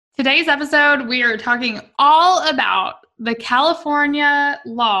Today's episode, we are talking all about the California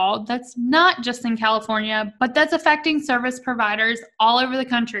law that's not just in California, but that's affecting service providers all over the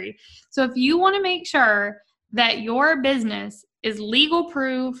country. So if you want to make sure that your business is legal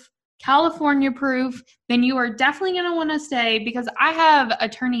proof, California proof, then you are definitely going to want to stay, because I have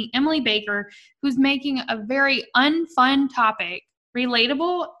attorney Emily Baker, who's making a very unfun topic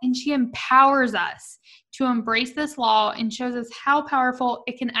relatable, and she empowers us to embrace this law and shows us how powerful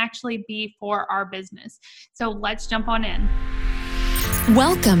it can actually be for our business. So let's jump on in.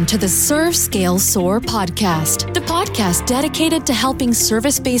 Welcome to the Serve, Scale, Soar podcast, the podcast dedicated to helping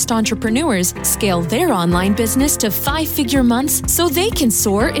service-based entrepreneurs scale their online business to 5-figure months so they can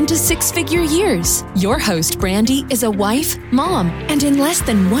soar into 6-figure years. Your host, Brandy, is a wife, mom, and in less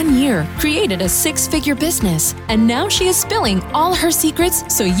than 1 year, created a 6-figure business. And now she is spilling all her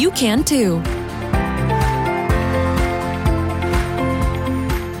secrets so you can too.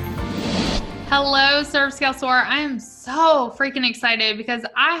 Hello, Serve, Scale, Soar. I am so freaking excited because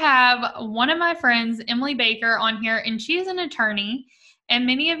I have one of my friends, Emily Baker, on here, and she is an attorney. And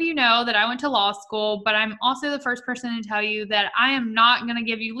many of you know that I went to law school, but I'm also the first person to tell you that I am not going to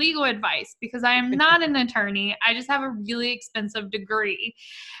give you legal advice because I am not an attorney. I just have a really expensive degree.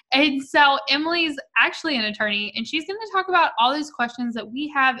 And so Emily's actually an attorney, and she's going to talk about all these questions that we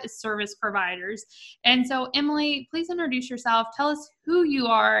have as service providers. And so Emily, please introduce yourself. Tell us who you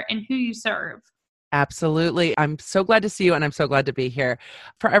are and who you serve. Absolutely. I'm so glad to see you, and I'm so glad to be here.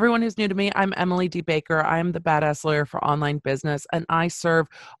 For everyone who's new to me, I'm Emily D. Baker. I'm the badass lawyer for online business, and I serve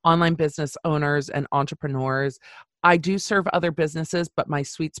online business owners and entrepreneurs. I do serve other businesses, but my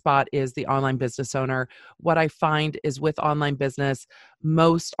sweet spot is the online business owner. What I find is with online business,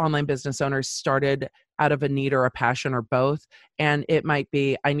 most online business owners started out of a need or a passion or both. And it might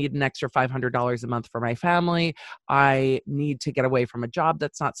be, I need an extra $500 a month for my family. I need to get away from a job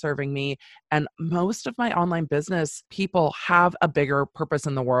that's not serving me. And most of my online business people have a bigger purpose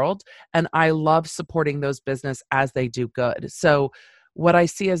in the world. And I love supporting those business as they do good. So what I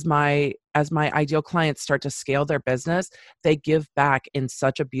see as my ideal clients start to scale their business, they give back in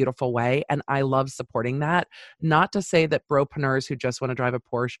such a beautiful way. And I love supporting that. Not to say that bropreneurs who just want to drive a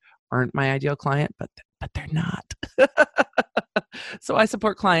Porsche aren't my ideal client, but they're not. So I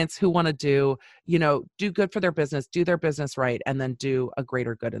support clients who want to do good for their business, do their business right, and then do a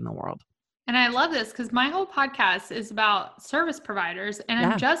greater good in the world. And I love this because my whole podcast is about service providers, and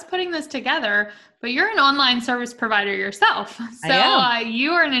I'm just putting this together, but you're an online service provider yourself. So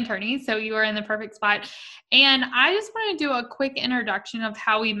you are an attorney, so you are in the perfect spot. And I just want to do a quick introduction of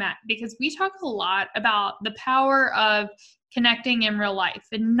how we met, because we talk a lot about the power of connecting in real life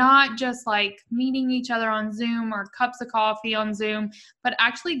and not just like meeting each other on Zoom or cups of coffee on Zoom, but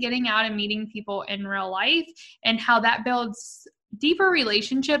actually getting out and meeting people in real life, and how that builds deeper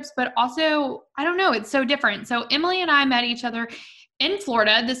relationships, but also, I don't know, it's so different. So Emily and I met each other in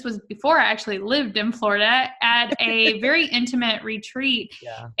Florida. This was before I actually lived in Florida, at a very intimate retreat.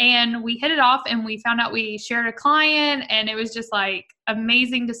 And we hit it off, and we found out we shared a client, and it was just like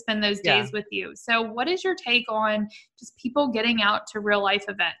amazing to spend those days with you. So what is your take on just people getting out to real life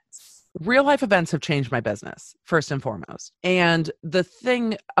events? Real life events have changed my business, first and foremost. And the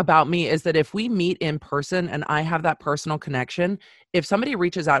thing about me is that if we meet in person and I have that personal connection, if somebody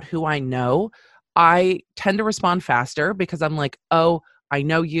reaches out who I know, I tend to respond faster because I'm like, oh, I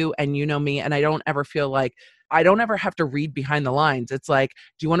know you and you know me. And I don't ever feel like, I don't ever have to read behind the lines. It's like,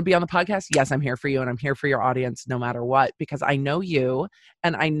 do you want to be on the podcast? Yes, I'm here for you. And I'm here for your audience no matter what, because I know you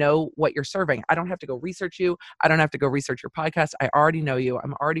and I know what you're serving. I don't have to go research you. I don't have to go research your podcast. I already know you.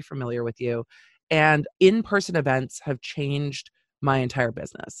 I'm already familiar with you. And in-person events have changed my entire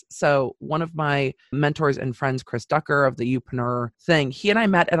business. So one of my mentors and friends, Chris Ducker of the Youpreneur thing, he and I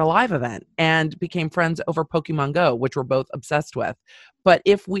met at a live event and became friends over Pokemon Go, which we're both obsessed with. But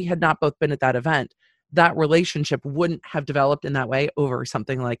if we had not both been at that event, that relationship wouldn't have developed in that way over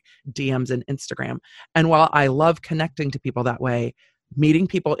something like DMs and Instagram. And while I love connecting to people that way, meeting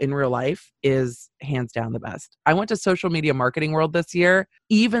people in real life is hands down the best. I went to Social Media Marketing World this year.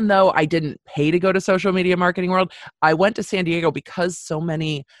 Even though I didn't pay to go to Social Media Marketing World, I went to San Diego because so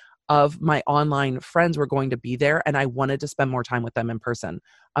many of my online friends were going to be there and I wanted to spend more time with them in person.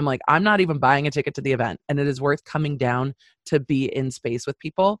 I'm like, I'm not even buying a ticket to the event, and it is worth coming down to be in space with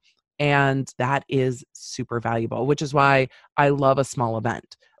people. And that is super valuable, which is why I love a small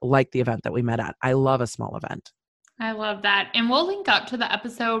event like the event that we met at. I love a small event. I love that. And we'll link up to the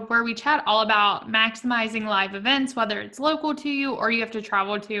episode where we chat all about maximizing live events, whether it's local to you or you have to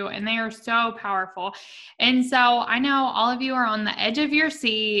travel to, and they are so powerful. And so I know all of you are on the edge of your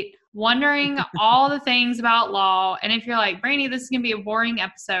seat wondering all the things about law. And if you're like, Brandy, this is going to be a boring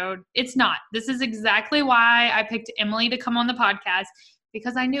episode, it's not. This is exactly why I picked Emily to come on the podcast,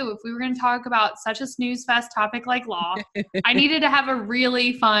 because I knew if we were going to talk about such a snooze fest topic like law, I needed to have a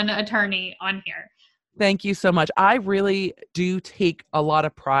really fun attorney on here. Thank you so much. I really do take a lot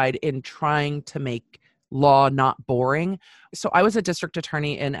of pride in trying to make law not boring. So I was a district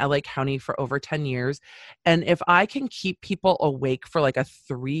attorney in LA County for over 10 years. And if I can keep people awake for like a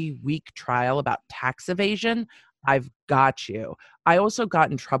 3-week trial about tax evasion, I've got you. I also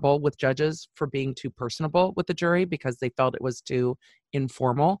got in trouble with judges for being too personable with the jury because they felt it was too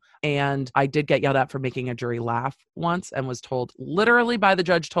informal. And I did get yelled at for making a jury laugh once and was told, literally by the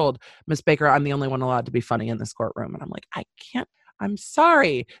judge told, Miss Baker, I'm the only one allowed to be funny in this courtroom. And I'm like, I can't. I'm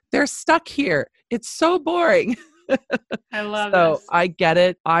sorry. They're stuck here. It's so boring. I love So this. I get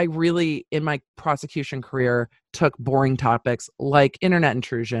it. I really, in my prosecution career, took boring topics like internet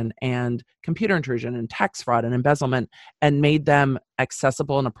intrusion and computer intrusion and tax fraud and embezzlement and made them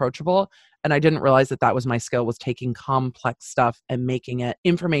accessible and approachable. And I didn't realize that that was my skill, was taking complex stuff and making it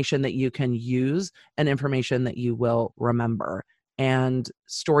information that you can use and information that you will remember. And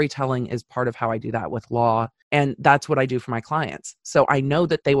storytelling is part of how I do that with law. And that's what I do for my clients. So I know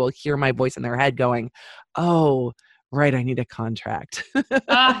that they will hear my voice in their head going, oh, right, I need a contract.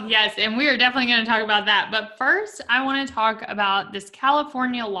 Yes, and we are definitely going to talk about that. But first, I want to talk about this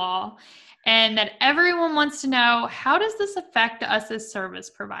California law and that everyone wants to know, how does this affect us as service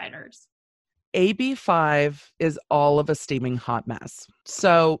providers? AB 5 is all of a steaming hot mess.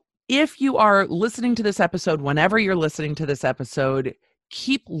 So if you are listening to this episode, whenever you're listening to this episode,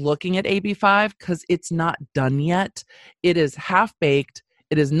 keep looking at AB 5 because it's not done yet. It is half-baked.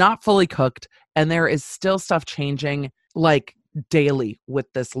 It is not fully cooked. And there is still stuff changing like daily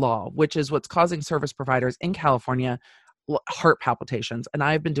with this law, which is what's causing service providers in California heart palpitations. And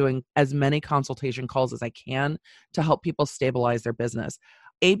I've been doing as many consultation calls as I can to help people stabilize their business.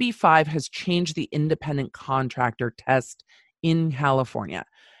 AB 5 has changed the independent contractor test in California.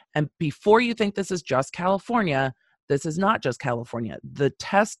 And before you think this is just California, this is not just California. The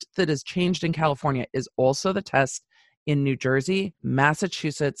test that is changed in California is also the test in New Jersey,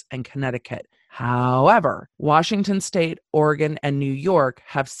 Massachusetts, and Connecticut. However, Washington State, Oregon, and New York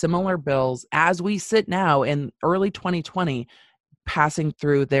have similar bills as we sit now in early 2020, passing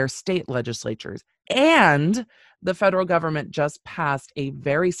through their state legislatures. And the federal government just passed a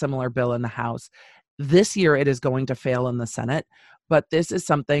very similar bill in the House. This year, it is going to fail in the Senate. But this is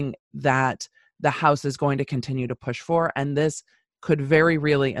something that the House is going to continue to push for. And this could very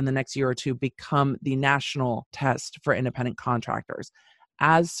really, in the next year or two, become the national test for independent contractors.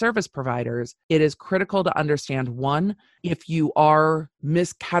 As service providers, it is critical to understand, one, if you are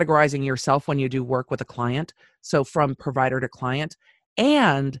miscategorizing yourself when you do work with a client, so from provider to client,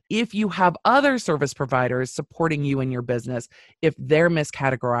 and if you have other service providers supporting you in your business, if they're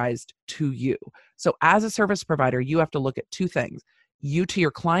miscategorized to you. So as a service provider, you have to look at two things: you to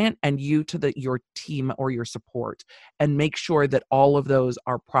your client and you to your team or your support, and make sure that all of those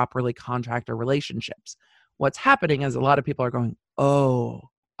are properly contractor relationships. What's happening is a lot of people are going, oh,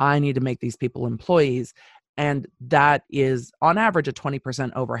 I need to make these people employees. And that is on average a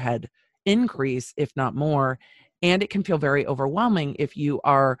 20% overhead increase, if not more. And it can feel very overwhelming if you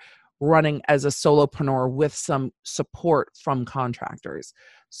are running as a solopreneur with some support from contractors.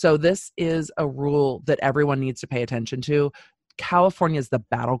 So this is a rule that everyone needs to pay attention to. California is the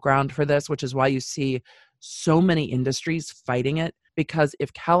battleground for this, which is why you see so many industries fighting it. Because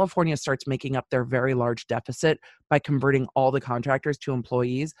if California starts making up their very large deficit by converting all the contractors to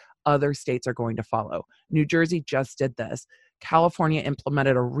employees, other states are going to follow. New Jersey just did this. California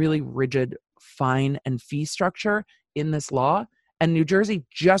implemented a really rigid fine and fee structure in this law, and New Jersey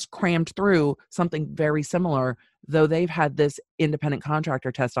just crammed through something very similar, though they've had this independent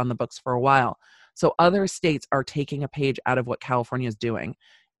contractor test on the books for a while. So other states are taking a page out of what California is doing.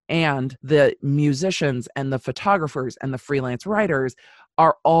 And the musicians and the photographers and the freelance writers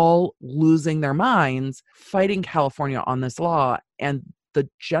are all losing their minds fighting California on this law. And the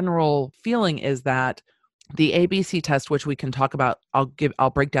general feeling is that the ABC test, which we can talk about, I'll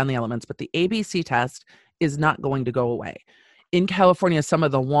break down the elements, but the ABC test is not going to go away. In California, some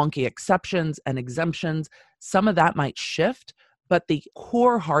of the wonky exceptions and exemptions, some of that might shift, but the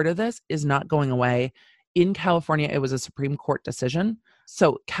core heart of this is not going away. In California, it was a Supreme Court decision.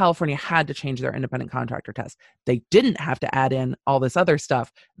 So California had to change their independent contractor test. They didn't have to add in all this other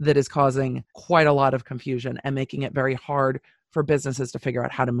stuff that is causing quite a lot of confusion and making it very hard for businesses to figure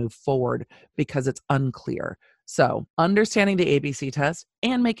out how to move forward because it's unclear. So understanding the ABC test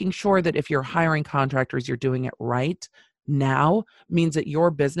and making sure that if you're hiring contractors, you're doing it right now means that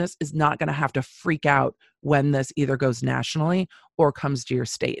your business is not going to have to freak out when this either goes nationally or comes to your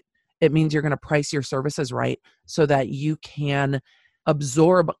state. It means you're going to price your services right so that you can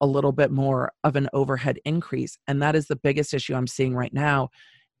absorb a little bit more of an overhead increase. And that is the biggest issue I'm seeing right now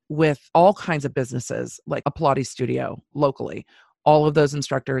with all kinds of businesses, like a Pilates studio locally. All of those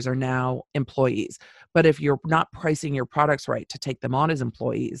instructors are now employees. But if you're not pricing your products right to take them on as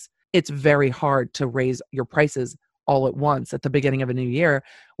employees, it's very hard to raise your prices all at once at the beginning of a new year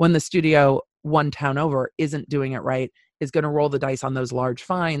when the studio one town over isn't doing it right, is going to roll the dice on those large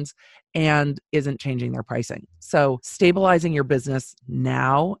fines and isn't changing their pricing. So stabilizing your business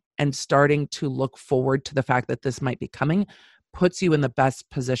now and starting to look forward to the fact that this might be coming puts you in the best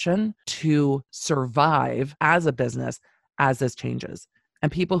position to survive as a business as this changes.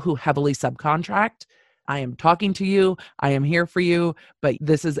 And people who heavily subcontract, I am talking to you, I am here for you, but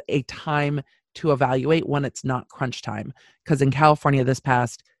this is a time to evaluate when it's not crunch time. Because in California, this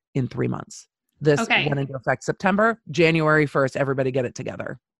passed in 3 months. This went into effect September, January 1st, everybody get it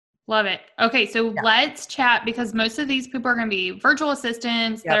together. Love it. Okay, so let's chat, because most of these people are going to be virtual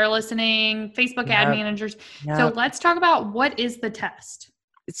assistants that are listening, Facebook ad managers. So let's talk about, what is the test?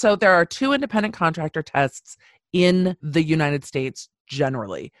 So there are 2 independent contractor tests in the United States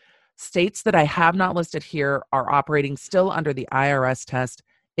generally. States that I have not listed here are operating still under the IRS test.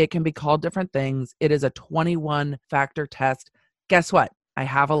 It can be called different things. It is a 21-factor test. Guess what? I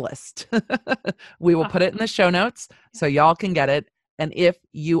have a list. We will put it in the show notes so y'all can get it. And if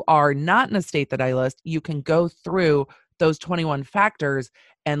you are not in a state that I list, you can go through those 21 factors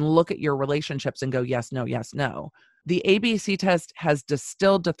and look at your relationships and go, yes, no, yes, no. The ABC test has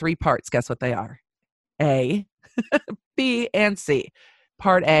distilled to 3 parts. Guess what they are? A, B, and C.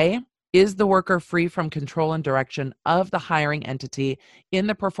 Part A, is the worker free from control and direction of the hiring entity in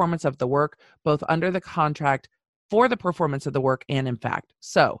the performance of the work, both under the contract for the performance of the work and in fact?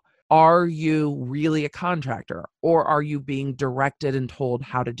 So, are you really a contractor, or are you being directed and told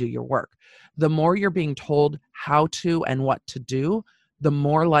how to do your work? The more you're being told how to and what to do, the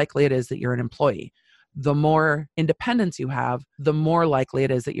more likely it is that you're an employee. The more independence you have, the more likely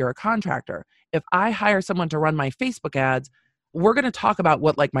it is that you're a contractor. If I hire someone to run my Facebook ads, we're going to talk about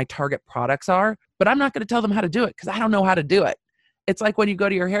what like my target products are, but I'm not going to tell them how to do it because I don't know how to do it. It's like when you go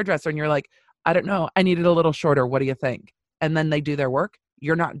to your hairdresser and you're like, I don't know, I need it a little shorter. What do you think? And then they do their work.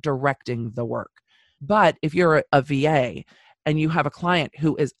 You're not directing the work. But if you're a VA and you have a client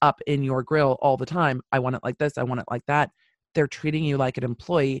who is up in your grill all the time, I want it like this, I want it like that, they're treating you like an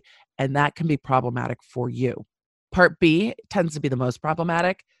employee, and that can be problematic for you. Part B tends to be the most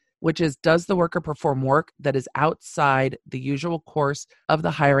problematic, which is, does the worker perform work that is outside the usual course of the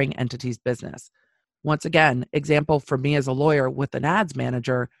hiring entity's business? Once again, example for me as a lawyer with an ads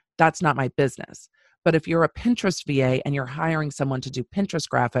manager, that's not my business. But if you're a Pinterest VA and you're hiring someone to do Pinterest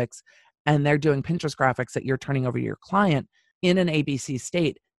graphics, and they're doing Pinterest graphics that you're turning over to your client in an ABC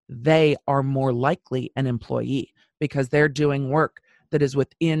state, they are more likely an employee because they're doing work that is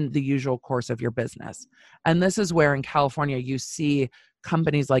within the usual course of your business. And this is where in California you see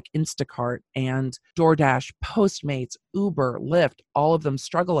companies like Instacart and DoorDash, Postmates, Uber, Lyft, all of them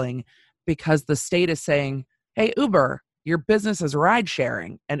struggling because the state is saying, hey, Uber, your business is ride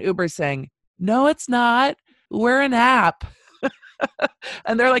sharing. And Uber's saying, no, it's not. We're an app.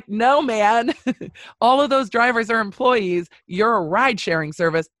 And they're like, no, man, all of those drivers are employees. You're a ride sharing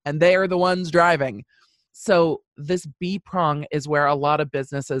service and they are the ones driving. So this B prong is where a lot of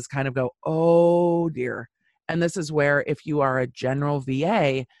businesses kind of go, oh dear. And this is where if you are a general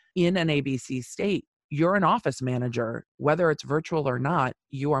VA in an ABC state, you're an office manager, whether it's virtual or not,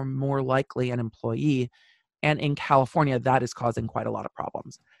 you are more likely an employee. And in California, that is causing quite a lot of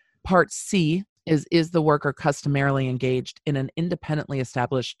problems. Part C is the worker customarily engaged in an independently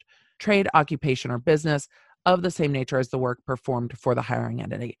established trade, occupation, or business of the same nature as the work performed for the hiring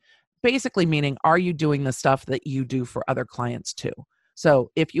entity? Basically meaning, are you doing the stuff that you do for other clients too?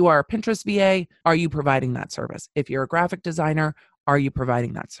 So if you are a Pinterest VA, are you providing that service? If you're a graphic designer, are you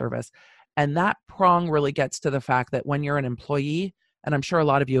providing that service? And that prong really gets to the fact that when you're an employee, and I'm sure a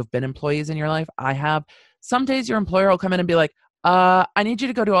lot of you have been employees in your life, I have, some days your employer will come in and be like, I need you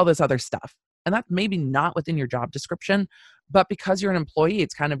to go do all this other stuff. And that's maybe not within your job description, but because you're an employee,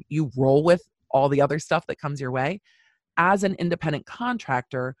 it's kind of, you roll with all the other stuff that comes your way. As an independent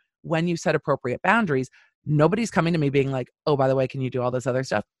contractor, when you set appropriate boundaries, nobody's coming to me being like, oh, by the way, can you do all this other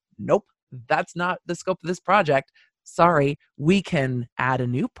stuff? Nope, that's not the scope of this project. Sorry, we can add a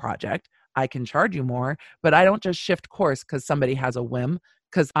new project. I can charge you more, but I don't just shift course because somebody has a whim,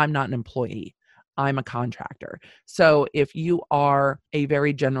 because I'm not an employee. I'm a contractor. So if you are a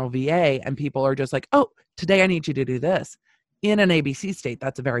very general VA and people are just like, oh, today I need you to do this. In an ABC state,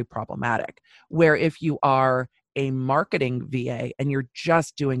 that's very problematic. Where if you are a marketing VA and you're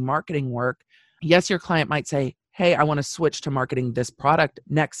just doing marketing work, yes, your client might say, hey, I want to switch to marketing this product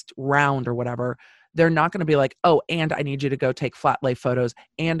next round or whatever. They're not going to be like, oh, and I need you to go take flat lay photos,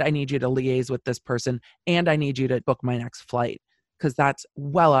 and I need you to liaise with this person, and I need you to book my next flight, because that's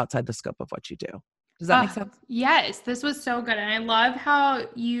well outside the scope of what you do. Does that make sense? Yes, this was so good. And I love how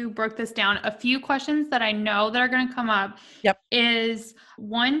you broke this down. A few questions that I know that are going to come up is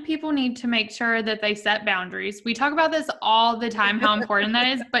one, people need to make sure that they set boundaries. We talk about this all the time, how important that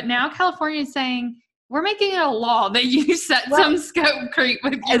is. But now California is saying, we're making it a law that you set some scope creep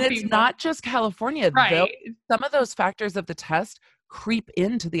with your and people. It's not just California. Right. Some of those factors of the test creep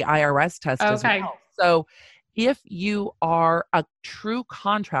into the IRS test as well. So if you are a true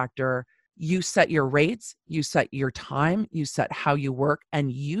contractor, you set your rates, you set your time, you set how you work,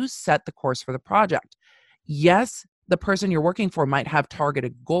 and you set the course for the project. Yes, the person you're working for might have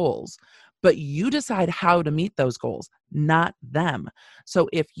targeted goals, but you decide how to meet those goals, not them. So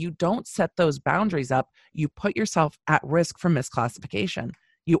if you don't set those boundaries up, you put yourself at risk for misclassification.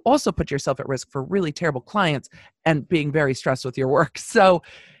 You also put yourself at risk for really terrible clients and being very stressed with your work. So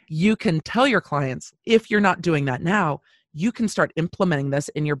you can tell your clients, if you're not doing that now, you can start implementing this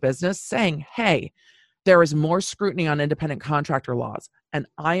in your business, saying, hey, there is more scrutiny on independent contractor laws, and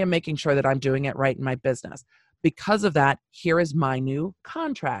I am making sure that I'm doing it right in my business. Because of that, here is my new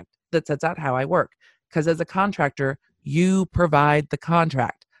contract that sets out how I work. Because as a contractor, you provide the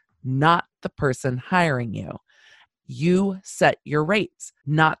contract, not the person hiring you. You set your rates,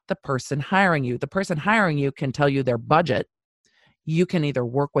 not the person hiring you. The person hiring you can tell you their budget. You can either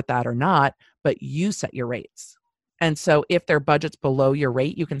work with that or not, but you set your rates. And so if their budget's below your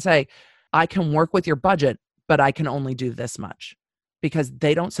rate, you can say, I can work with your budget, but I can only do this much, because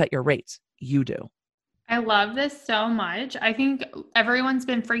they don't set your rates. You do. I love this so much. I think everyone's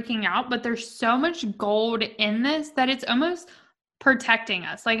been freaking out, but there's so much gold in this that it's almost protecting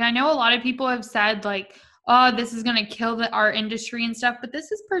us. Like, I know a lot of people have said like, oh, this is going to kill our industry and stuff, but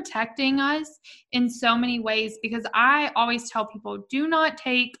this is protecting us in so many ways, because I always tell people, do not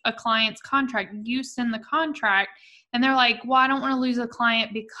take a client's contract. You send the contract and they're like, well, I don't want to lose a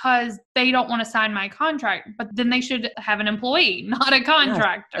client because they don't want to sign my contract, but then they should have an employee, not a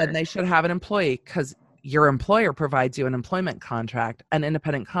contractor. Yes, and they should have an employee, because your employer provides you an employment contract, an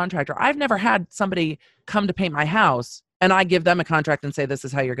independent contractor. I've never had somebody come to paint my house and I give them a contract and say, this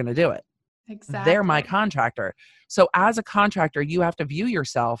is how you're going to do it. Exactly. They're my contractor. So as a contractor, you have to view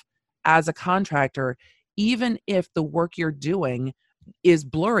yourself as a contractor, even if the work you're doing is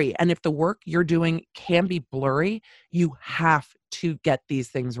blurry. And if the work you're doing can be blurry, you have to get these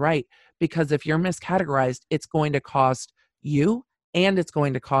things right. Because if you're miscategorized, it's going to cost you and it's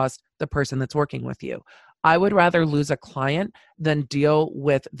going to cost the person that's working with you. I would rather lose a client than deal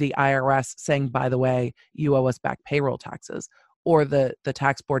with the IRS saying, by the way, you owe us back payroll taxes, or the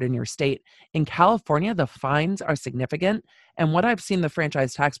tax board in your state. In California, the fines are significant. And what I've seen the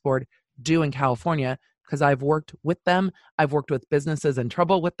franchise tax board do in California, because I've worked with them, I've worked with businesses in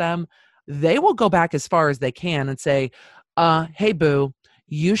trouble with them, they will go back as far as they can and say, hey, boo,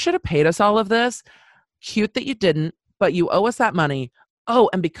 you should have paid us all of this. Cute that you didn't, but you owe us that money. Oh,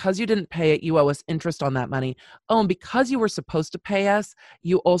 and because you didn't pay it, you owe us interest on that money. Oh, and because you were supposed to pay us,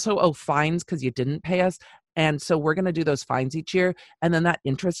 you also owe fines because you didn't pay us. And so we're going to do those fines each year. And then that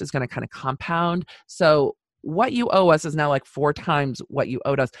interest is going to kind of compound. So what you owe us is now like 4 times what you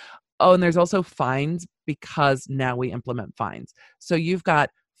owed us. Oh, and there's also fines because now we implement fines. So you've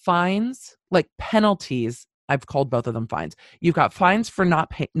got fines, like penalties. I've called both of them fines. You've got fines for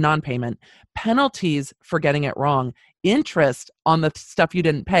non-payment, penalties for getting it wrong, interest on the stuff you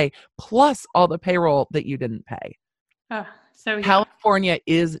didn't pay, plus all the payroll that you didn't pay. California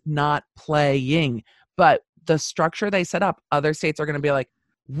is not playing. But the structure they set up, other states are going to be like,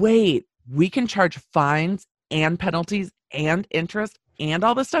 wait, we can charge fines and penalties and interest and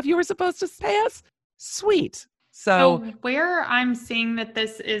all the stuff you were supposed to pay us? Sweet. So where I'm seeing that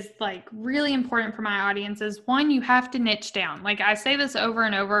this is like really important for my audience is, one, you have to niche down. Like I say this over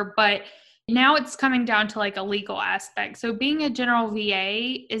and over, but now it's coming down to like a legal aspect. So being a general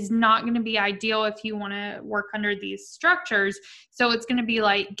VA is not going to be ideal if you want to work under these structures. So it's going to be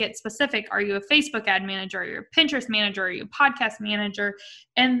like, get specific. Are you a Facebook ad manager? Are you a Pinterest manager? Are you a podcast manager?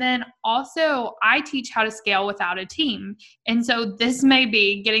 And then also I teach how to scale without a team. And so this may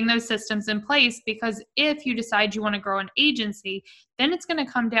be getting those systems in place, because if you decide you want to grow an agency, then it's going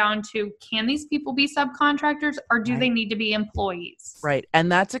to come down to, can these people be subcontractors or do they need to be employees? Right.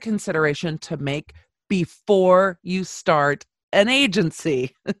 And that's a consideration to make before you start an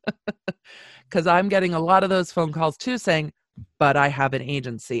agency. Because I'm getting a lot of those phone calls too saying, but I have an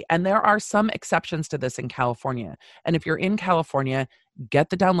agency. And there are some exceptions to this in California. And if you're in California, get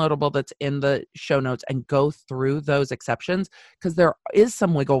the downloadable that's in the show notes and go through those exceptions, because there is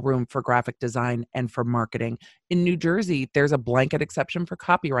some wiggle room for graphic design and for marketing. In New Jersey, there's a blanket exception for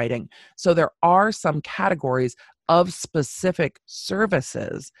copywriting. So there are some categories of specific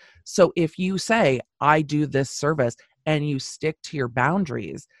services. So if you say, I do this service, and you stick to your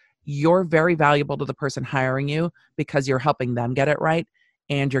boundaries, you're very valuable to the person hiring you because you're helping them get it right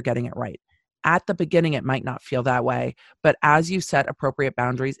and you're getting it right. At the beginning, it might not feel that way, but as you set appropriate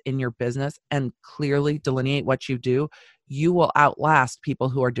boundaries in your business and clearly delineate what you do, you will outlast people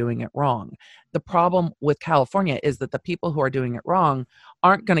who are doing it wrong. The problem with California is that the people who are doing it wrong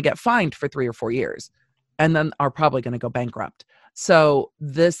aren't going to get fined for 3 or 4 years and then are probably going to go bankrupt. So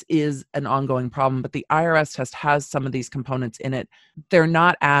this is an ongoing problem, but the IRS test has some of these components in it. They're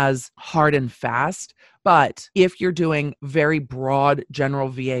not as hard and fast, but if you're doing very broad general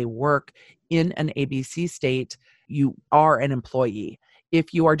VA work in an ABC state, you are an employee.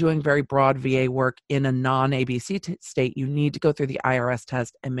 If you are doing very broad VA work in a non-ABC state, you need to go through the IRS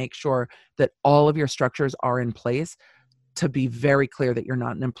test and make sure that all of your structures are in place to be very clear that you're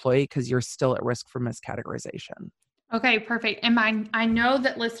not an employee, because you're still at risk for miscategorization. Okay, perfect. And I know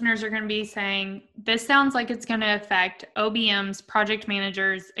that listeners are going to be saying, this sounds like it's going to affect OBMs, project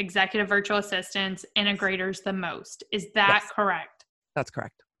managers, executive virtual assistants, integrators the most. Is that correct? That's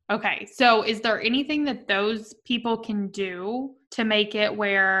correct. Okay. So is there anything that those people can do to make it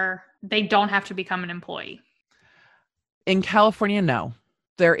where they don't have to become an employee? In California, no.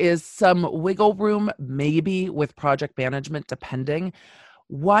 There is some wiggle room, maybe with project management, depending.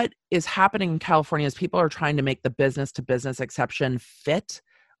 What is happening in California is people are trying to make the business to business exception fit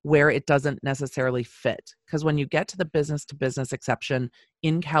where it doesn't necessarily fit. Because when you get to the business to business exception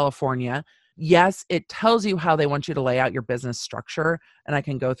in California, yes, it tells you how they want you to lay out your business structure. And I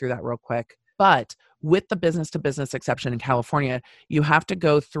can go through that real quick. But with the business to business exception in California, you have to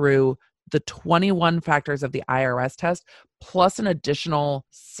go through the 21 factors of the IRS test, plus an additional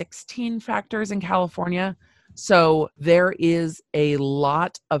 16 factors in California. So there is a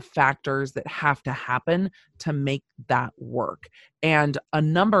lot of factors that have to happen to make that work. And a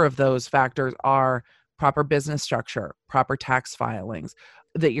number of those factors are proper business structure, proper tax filings,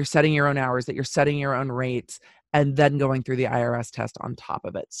 that you're setting your own hours, that you're setting your own rates, and then going through the IRS test on top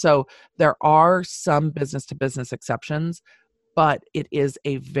of it. So there are some business to business exceptions, but it is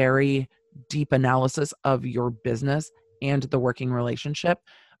a very deep analysis of your business and the working relationship.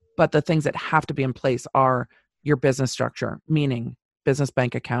 But the things that have to be in place are your business structure, meaning business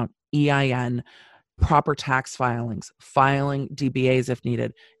bank account, EIN, proper tax filings, filing DBAs if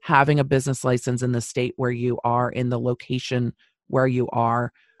needed, having a business license in the state where you are, in the location where you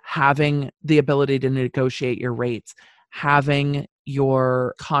are, having the ability to negotiate your rates, having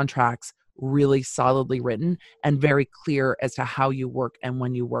your contracts really solidly written and very clear as to how you work and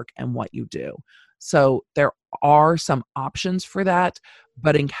when you work and what you do. So there are some options for that,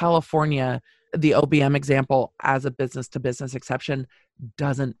 but in California, the OBM example as a business to business exception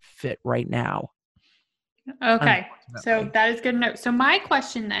doesn't fit right now. Okay. So that is good to know. So my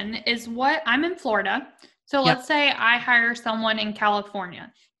question then is, I'm in Florida. So let's say I hire someone in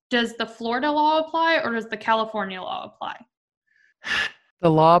California. Does the Florida law apply or does the California law apply? The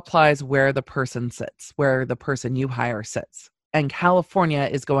law applies where the person sits, where the person you hire sits. And California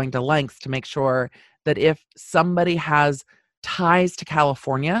is going to lengths to make sure that if somebody has ties to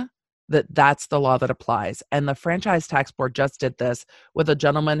California, that's the law that applies. And the Franchise Tax Board just did this with a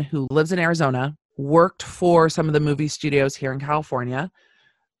gentleman who lives in Arizona, worked for some of the movie studios here in California,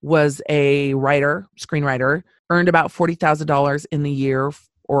 was a writer, screenwriter, earned about $40,000 in the year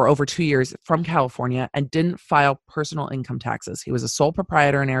or over 2 years from California, and didn't file personal income taxes. He was a sole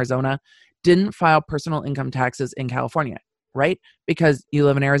proprietor in Arizona, didn't file personal income taxes in California, right? Because you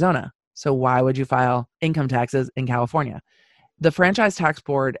live in Arizona. So why would you file income taxes in California? The Franchise Tax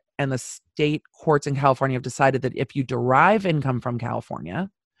Board and the state courts in California have decided that if you derive income from California,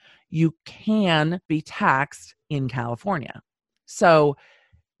 you can be taxed in California. So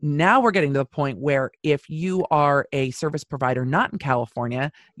now we're getting to the point where if you are a service provider not in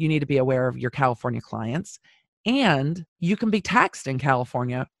California, you need to be aware of your California clients, and you can be taxed in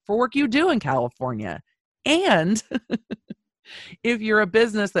California for work you do in California. And if you're a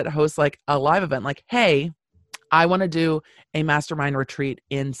business that hosts like a live event, like, hey, I want to do a mastermind retreat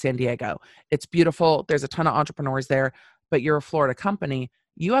in San Diego. It's beautiful. There's a ton of entrepreneurs there. but you're a Florida company,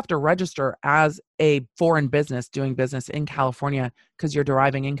 you have to register as a foreign business doing business in California because you're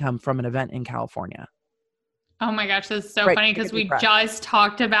deriving income from an event in California. Oh my gosh, that's so funny because we just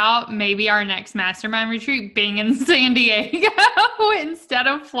talked about maybe our next mastermind retreat being in San Diego instead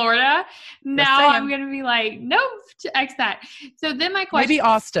of Florida. Now I'm going to be like, nope, X that. So then my question. Maybe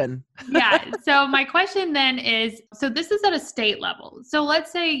Austin. Yeah. So my question then is, so this is at a state level. So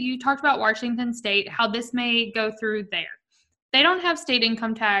let's say you talked about Washington State, how this may go through there. They don't have state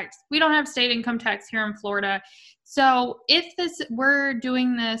income tax. We don't have state income tax here in Florida. So if we're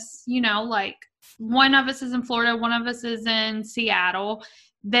doing this, like, one of us is in Florida, one of us is in Seattle,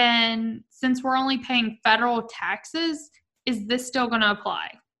 then since we're only paying federal taxes, is this still going to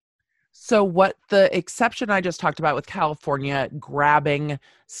apply? So what the exception I just talked about with California, grabbing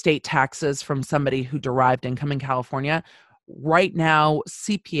state taxes from somebody who derived income in California, right now,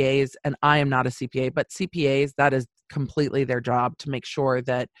 CPAs, and I am not a CPA, but CPAs, that is completely their job to make sure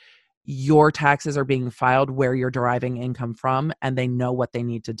that your taxes are being filed where you're deriving income from, and they know what they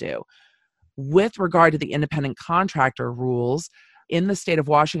need to do. With regard to the independent contractor rules, in the state of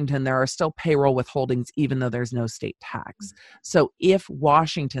Washington, there are still payroll withholdings, even though there's no state tax. So if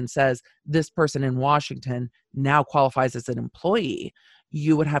Washington says this person in Washington now qualifies as an employee,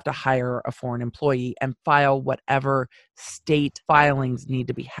 you would have to hire a foreign employee and file whatever state filings need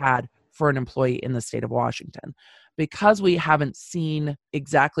to be had for an employee in the state of Washington. Because we haven't seen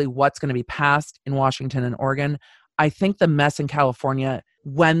exactly what's going to be passed in Washington and Oregon, I think the mess in California,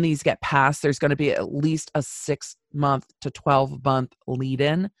 when these get passed, there's going to be at least a 6-month to 12-month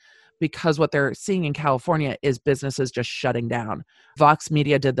lead-in, because what they're seeing in California is businesses just shutting down. Vox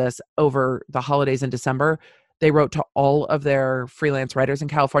Media did this over the holidays in December. They wrote to all of their freelance writers in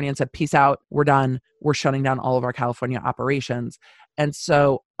California and said, peace out, we're done. We're shutting down all of our California operations. And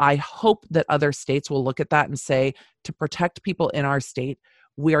so I hope that other states will look at that and say, to protect people in our state,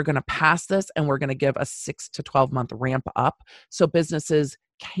 we are going to pass this and we're going to give a 6 to 12-month ramp up so businesses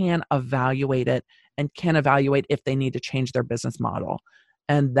can evaluate it and can evaluate if they need to change their business model.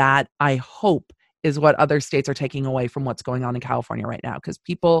 And that, I hope, is what other states are taking away from what's going on in California right now, because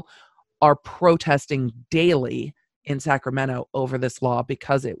people are protesting daily in Sacramento over this law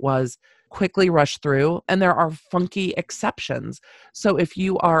because it was quickly rushed through and there are funky exceptions. So if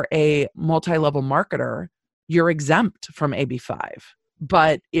you are a multi-level marketer, you're exempt from AB5.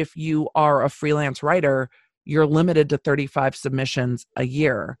 But if you are a freelance writer, you're limited to 35 submissions a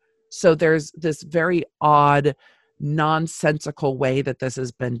year. So there's this very odd, nonsensical way that this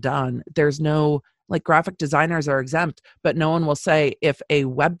has been done. There's no, like, graphic designers are exempt, but no one will say if a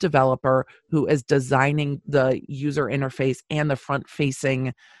web developer who is designing the user interface and the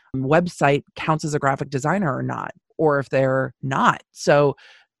front-facing website counts as a graphic designer or not, or if they're not. So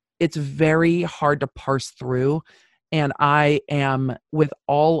it's very hard to parse through. And I am, with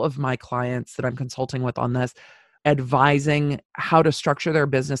all of my clients that I'm consulting with on this, advising how to structure their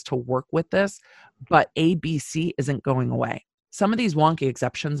business to work with this, but ABC isn't going away. Some of these wonky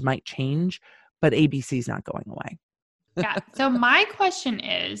exceptions might change, but ABC is not going away. Yeah. So my question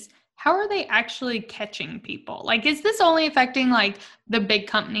is, how are they actually catching people? Like, is this only affecting like the big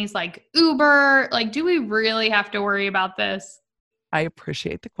companies like Uber? Like, do we really have to worry about this? I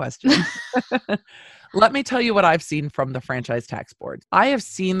appreciate the question. Let me tell you what I've seen from the Franchise Tax Board. I have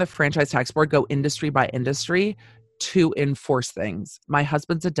seen the Franchise Tax Board go industry by industry to enforce things. My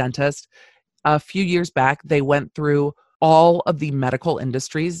husband's a dentist. A few years back, they went through all of the medical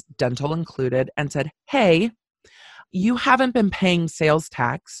industries, dental included, and said, hey, you haven't been paying sales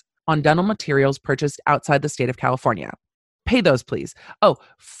tax on dental materials purchased outside the state of California. Pay those, please. Oh,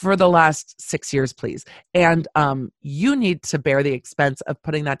 for the last 6 years, please. And you need to bear the expense of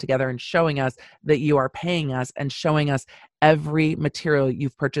putting that together and showing us that you are paying us and showing us every material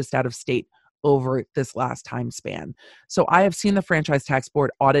you've purchased out of state over this last time span. So I have seen the Franchise Tax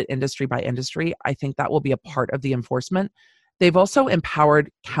Board audit industry by industry. I think that will be a part of the enforcement. They've also empowered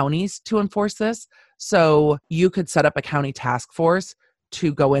counties to enforce this. So you could set up a county task force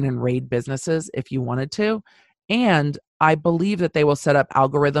to go in and raid businesses if you wanted to. And I believe that they will set up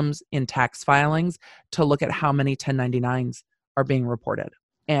algorithms in tax filings to look at how many 1099s are being reported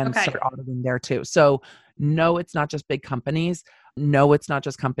and start auditing there too. So no, it's not just big companies. No, it's not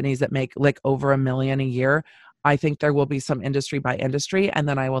just companies that make like over $1 million a year. I think there will be some industry by industry. And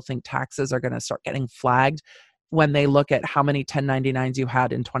then I will think taxes are going to start getting flagged when they look at how many 1099s you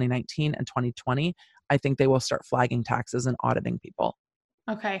had in 2019 and 2020. I think they will start flagging taxes and auditing people.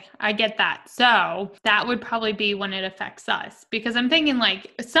 Okay, I get that. So that would probably be when it affects us, because I'm thinking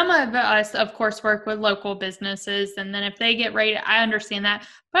like some of us, of course, work with local businesses, and then if they get rated, I understand that.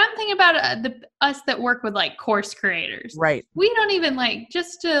 But I'm thinking about us that work with like course creators. Right. We don't even like,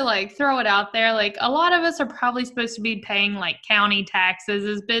 just to like throw it out there, like a lot of us are probably supposed to be paying like county taxes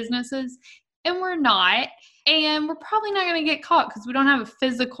as businesses, and we're not. And we're probably not going to get caught because we don't have a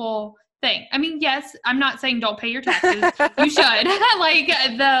physical thing. I mean, yes, I'm not saying don't pay your taxes. You should. Like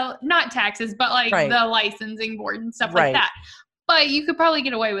not taxes, but like the licensing board and stuff like that. But you could probably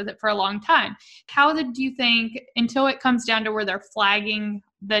get away with it for a long time. How do you think, until it comes down to where they're flagging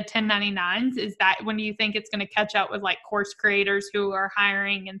the 1099s, is that when do you think it's going to catch up with like course creators who are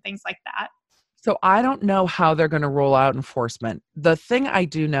hiring and things like that? So I don't know how they're going to roll out enforcement. The thing I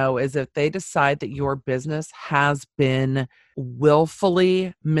do know is if they decide that your business has been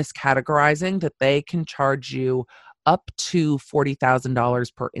willfully miscategorizing, that they can charge you up to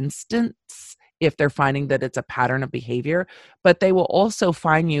 $40,000 per instance if they're finding that it's a pattern of behavior. But they will also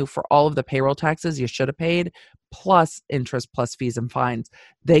fine you for all of the payroll taxes you should have paid, plus interest, plus fees and fines.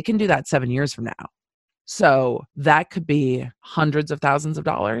 They can do that 7 years from now. So that could be hundreds of thousands of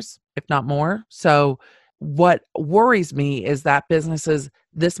dollars, if not more. So what worries me is that businesses,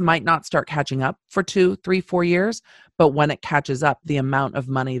 this might not start catching up for 2, 3, 4 years, but when it catches up, the amount of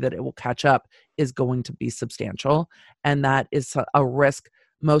money that it will catch up is going to be substantial. And that is a risk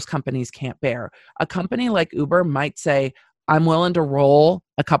most companies can't bear. A company like Uber might say, I'm willing to roll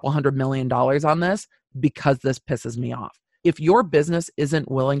a couple $100 million on this because this pisses me off. If your business isn't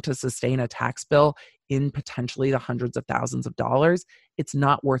willing to sustain a tax bill in potentially the hundreds of thousands of dollars, it's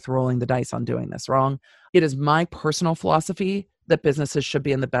not worth rolling the dice on doing this wrong. It is my personal philosophy that businesses should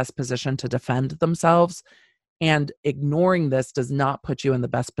be in the best position to defend themselves, and ignoring this does not put you in the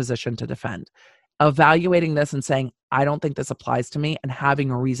best position to defend. Evaluating this and saying, I don't think this applies to me, and having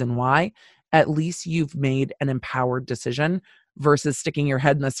a reason why, at least you've made an empowered decision versus sticking your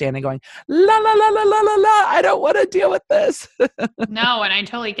head in the sand and going, la, la, la, la, la, la, la, I don't want to deal with this. No, and I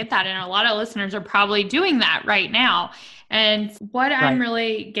totally get that. And a lot of listeners are probably doing that right now. And what I'm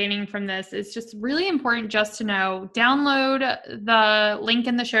really gaining from this is just really important just to know, download the link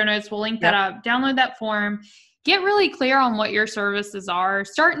in the show notes. We'll link that up. Download that form. Get really clear on what your services are.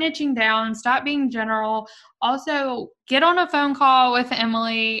 Start niching down. Stop being general. Also, get on a phone call with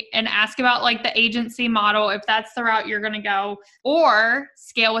Emily and ask about like the agency model, if that's the route you're going to go, or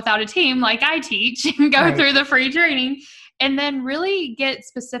scale without a team like I teach and go through the free training. And then really get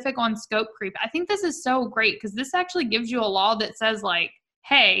specific on scope creep. I think this is so great because this actually gives you a law that says like,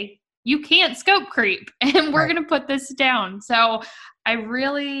 hey, you can't scope creep and we're going to put this down. So I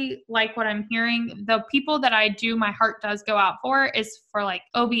really like what I'm hearing. The people that I do, my heart does go out for is for like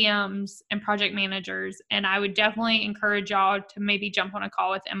OBMs and project managers. And I would definitely encourage y'all to maybe jump on a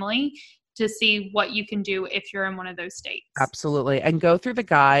call with Emily to see what you can do if you're in one of those states. Absolutely. And go through the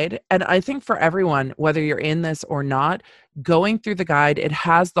guide. And I think for everyone, whether you're in this or not, going through the guide, it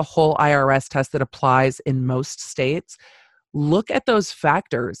has the whole IRS test that applies in most states. Look at those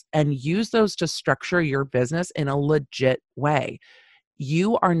factors and use those to structure your business in a legit way.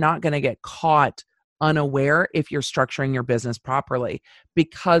 You are not going to get caught unaware if you're structuring your business properly,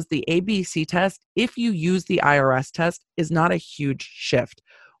 because the ABC test, if you use the IRS test, is not a huge shift.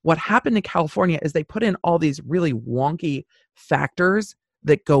 What happened in California is they put in all these really wonky factors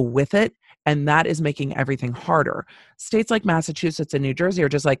that go with it, and that is making everything harder. States like Massachusetts and New Jersey are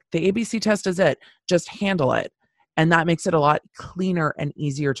just like, the ABC test is it, just handle it. And that makes it a lot cleaner and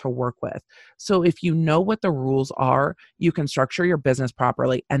easier to work with. So if you know what the rules are, you can structure your business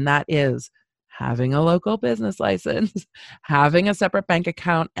properly. And that is having a local business license, having a separate bank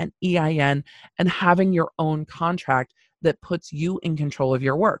account and EIN, and having your own contract that puts you in control of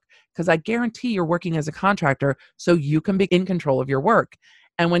your work. Because I guarantee you're working as a contractor, so you can be in control of your work.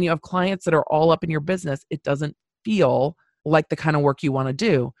 And when you have clients that are all up in your business, it doesn't feel like the kind of work you want to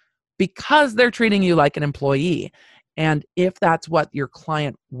do, because they're treating you like an employee. And if that's what your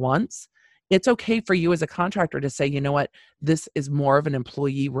client wants, it's okay for you as a contractor to say, you know what, this is more of an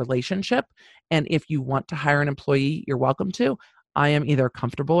employee relationship. And if you want to hire an employee, you're welcome to. I am either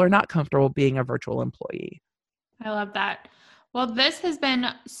comfortable or not comfortable being a virtual employee. I love that. Well, this has been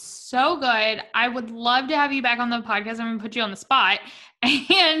so good. I would love to have you back on the podcast. I'm going to put you on the spot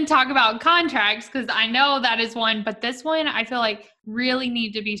and talk about contracts, because I know that is one, but this one I feel like really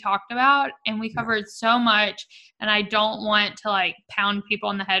need to be talked about, and we covered so much, and I don't want to like pound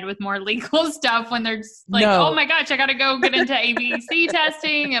people in the head with more legal stuff when they're just like, oh my gosh, I got to go get into ABC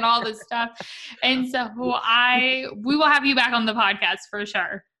testing and all this stuff. And so we will have you back on the podcast for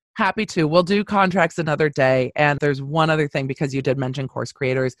sure. Happy to. We'll do contracts another day. And there's one other thing, because you did mention course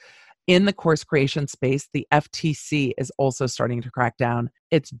creators. In the course creation space, the FTC is also starting to crack down.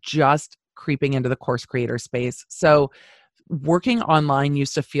 It's just creeping into the course creator space. So working online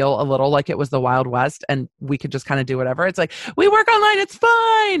used to feel a little like it was the Wild West and we could just kind of do whatever. It's like, we work online, it's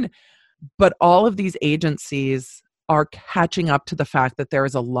fine. But all of these agencies are catching up to the fact that there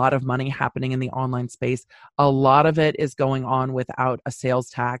is a lot of money happening in the online space. A lot of it is going on without a sales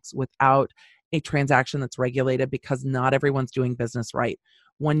tax, without a transaction that's regulated, because not everyone's doing business right.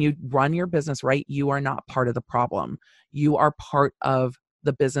 When you run your business right, you are not part of the problem. You are part of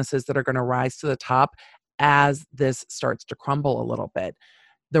the businesses that are going to rise to the top as this starts to crumble a little bit.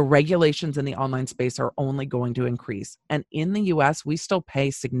 The regulations in the online space are only going to increase. And in the US, we still pay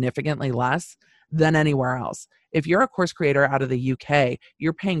significantly less than anywhere else. If you're a course creator out of the UK,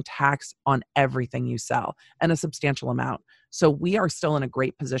 you're paying tax on everything you sell, and a substantial amount. So we are still in a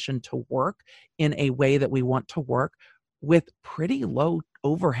great position to work in a way that we want to work, with pretty low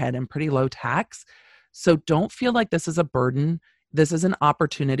overhead and pretty low tax. So don't feel like this is a burden. This is an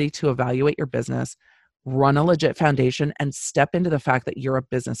opportunity to evaluate your business, run a legit foundation, and step into the fact that you're a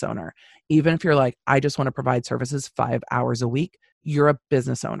business owner. Even if you're like, I just want to provide services 5 hours a week, you're a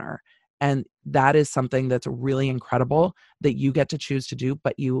business owner. And that is something that's really incredible that you get to choose to do,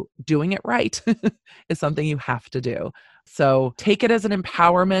 but you doing it right is something you have to do. So take it as an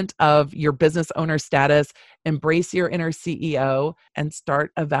empowerment of your business owner status, embrace your inner CEO, and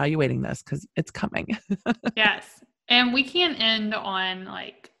start evaluating this, because it's coming. Yes. And we can't end on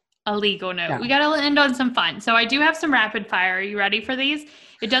like a legal note. Yeah. We got to end on some fun. So I do have some rapid fire. Are you ready for these?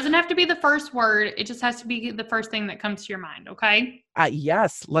 It doesn't have to be the first word. It just has to be the first thing that comes to your mind. Okay.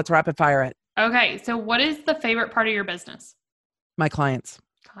 Yes. Let's rapid fire it. Okay. So what is the favorite part of your business? My clients.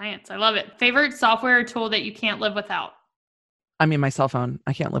 Clients. I love it. Favorite software or tool that you can't live without? I mean, my cell phone.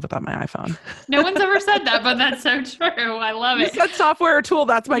 I can't live without my iPhone. No one's ever said that, but that's so true. I love it. You said software or tool.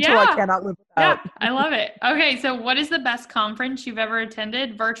 That's my tool I cannot live without. Yeah, I love it. Okay, so what is the best conference you've ever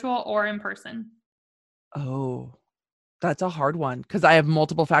attended, virtual or in person? Oh, that's a hard one, because I have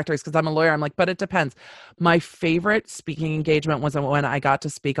multiple factors, because I'm a lawyer. I'm like, but it depends. My favorite speaking engagement was when I got to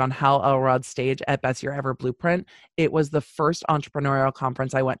speak on Hal Elrod's stage at Best Year Ever Blueprint. It was the first entrepreneurial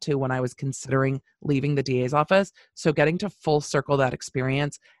conference I went to when I was considering leaving the DA's office. So getting to full circle that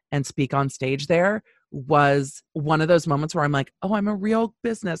experience and speak on stage there was one of those moments where I'm like, oh, I'm a real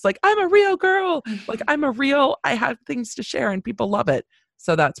business. Like, I'm a real girl. Like, I have things to share and people love it.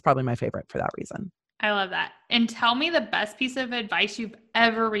 So that's probably my favorite for that reason. I love that. And tell me the best piece of advice you've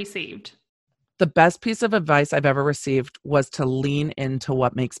ever received. The best piece of advice I've ever received was to lean into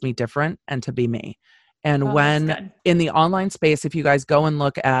what makes me different and to be me. And when in the online space, if you guys go and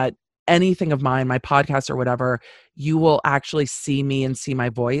look at anything of mine, my podcast or whatever, you will actually see me and see my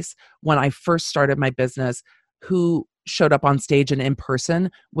voice. When I first started my business, who showed up on stage and in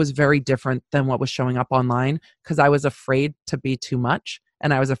person was very different than what was showing up online, because I was afraid to be too much.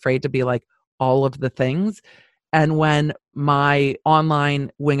 And I was afraid to be like all of the things. And when my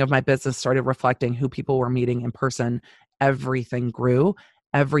online wing of my business started reflecting who people were meeting in person, everything grew,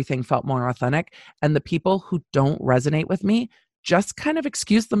 everything felt more authentic. And the people who don't resonate with me just kind of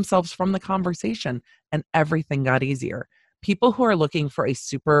excused themselves from the conversation, and everything got easier. People who are looking for a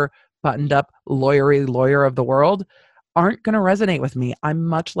super buttoned up lawyer of the world aren't going to resonate with me. I'm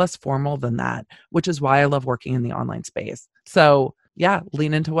much less formal than that, which is why I love working in the online space. So yeah,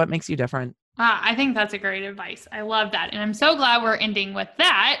 lean into what makes you different. I think that's a great advice. I love that. And I'm so glad we're ending with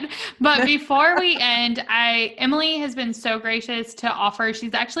that. But before we end, Emily has been so gracious to offer.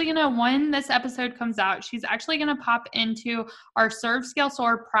 She's actually going to, when this episode comes out, she's actually going to pop into our Serve, Scale,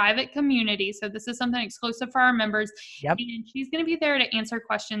 Soar private community. So this is something exclusive for our members. Yep. And she's going to be there to answer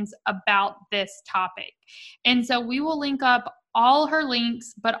questions about this topic. And so we will link up all her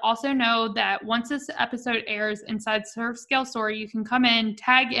links, but also know that once this episode airs inside Serve, Scale, Soar, you can come in,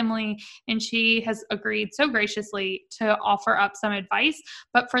 tag Emily, and she has agreed so graciously to offer up some advice.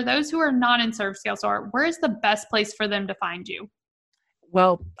 But for those who are not in Serve, Scale, Soar, where is the best place for them to find you?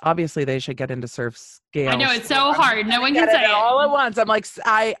 Well, obviously they should get into Serve, Scale. I know it's so hard. No one can say it all at once. I'm like,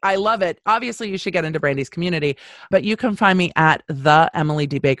 I love it. Obviously you should get into Brandy's community, but you can find me at the Emily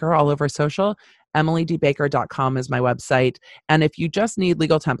D. Baker all over social. EmilyDBaker.com is my website. And if you just need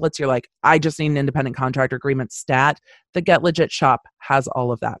legal templates, you're like, I just need an independent contractor agreement stat, the Get Legit shop has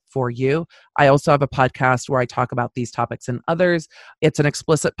all of that for you. I also have a podcast where I talk about these topics and others. It's an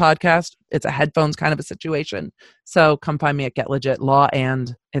explicit podcast. It's a headphones kind of a situation. So come find me at Get Legit Law,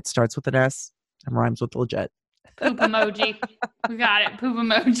 and it starts with an S and rhymes with legit. Poop emoji. We got it. Poop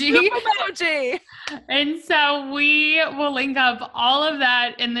emoji. Poop emoji. And so we will link up all of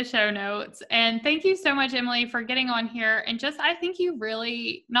that in the show notes. And thank you so much, Emily, for getting on here. And I think you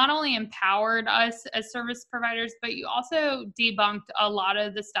really not only empowered us as service providers, but you also debunked a lot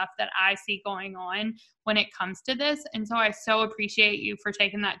of the stuff that I see going on when it comes to this. And so I so appreciate you for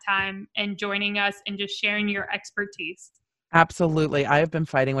taking that time and joining us and just sharing your expertise. Absolutely. I have been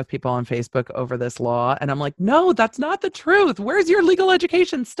fighting with people on Facebook over this law, and I'm like, no, that's not the truth. Where's your legal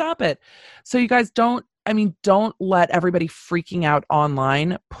education? Stop it. So you guys don't let everybody freaking out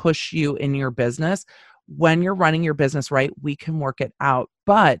online push you in your business. When you're running your business right, we can work it out.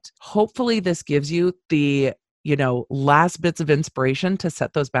 But hopefully this gives you the, last bits of inspiration to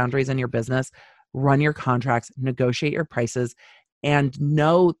set those boundaries in your business, run your contracts, negotiate your prices, and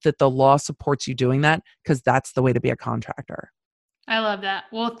know that the law supports you doing that, because that's the way to be a contractor. I love that.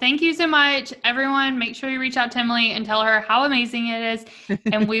 Well, thank you so much, everyone. Make sure you reach out to Emily and tell her how amazing it is,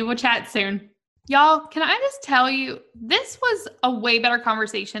 and we will chat soon. Y'all, can I just tell you, this was a way better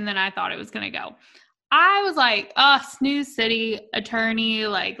conversation than I thought it was going to go. I was like, snooze city attorney,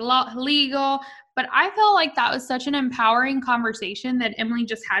 like legal. But I felt like that was such an empowering conversation that Emily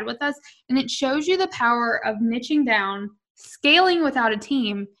just had with us. And it shows you the power of niching down, scaling without a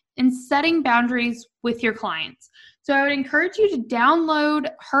team, and setting boundaries with your clients. So I would encourage you to download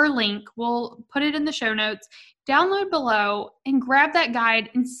her link. We'll put it in the show notes. Download below and grab that guide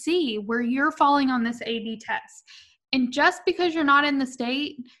and see where you're falling on this A/B test. And just because you're not in the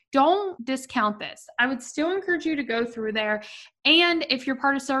state, don't discount this. I would still encourage you to go through there. And if you're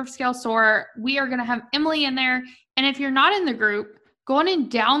part of Serve Scale Soar, we are going to have Emily in there. And if you're not in the group, go on and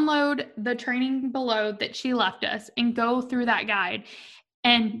download the training below that she left us and go through that guide.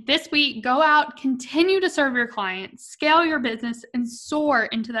 And this week, go out, continue to serve your clients, scale your business, and soar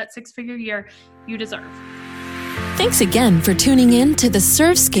into that 6-figure year you deserve. Thanks again for tuning in to the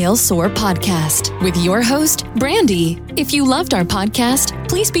Serve Scale Soar podcast with your host, Brandy. If you loved our podcast,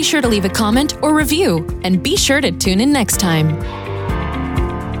 please be sure to leave a comment or review, and be sure to tune in next time.